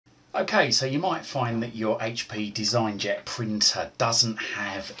Okay, so you might find that your HP DesignJet printer doesn't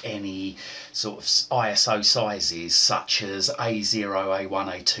have any sort of ISO sizes such as A0, A1,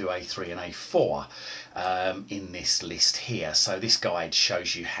 A2, A3 and A4 in this list here. So this guide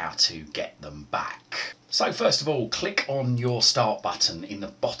shows you how to get them back. So first of all, click on your start button in the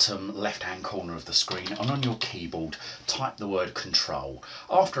bottom left hand corner of the screen, and on your keyboard type the word control.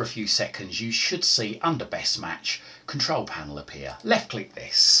 After a few seconds you should see under best match control panel appear. Left click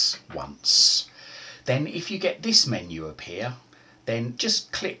this once. Then if you get this menu appear, then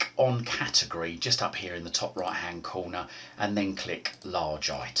just click on category just up here in the top right hand corner and then click large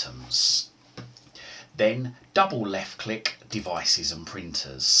items. Then double left click devices and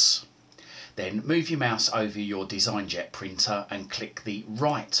printers. Then move your mouse over your DesignJet printer and click the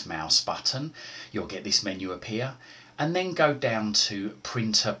right mouse button. You'll get this menu appear, and then go down to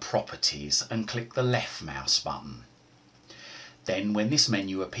printer properties and click the left mouse button. Then when this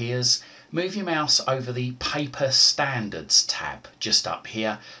menu appears, move your mouse over the paper standards tab just up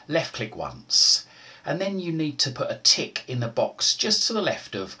here, left click once, and then you need to put a tick in the box just to the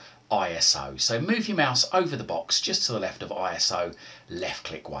left of ISO. So move your mouse over the box just to the left of ISO, left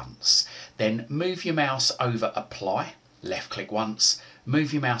click once. Then move your mouse over apply, left click once,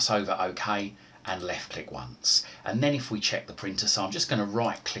 move your mouse over OK and left click once. And then if we check the printer, so I'm just going to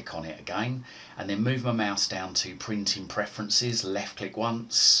right click on it again and then move my mouse down to printing preferences, left click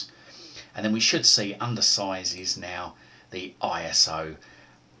once, and then we should see under sizes now the ISO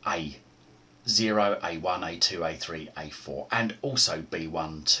A0, A1, A2, A3, A4 and also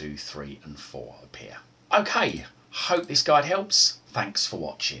B1, 2, 3 and 4 appear. Okay, hope this guide helps. Thanks for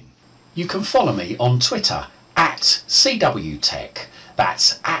watching. You can follow me on Twitter at CWTech.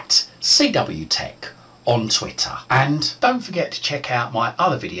 That's at CWTech on Twitter. And don't forget to check out my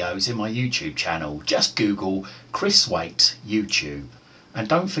other videos in my YouTube channel. Just Google Chris Waite YouTube. And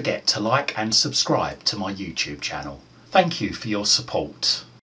don't forget to like and subscribe to my YouTube channel. Thank you for your support.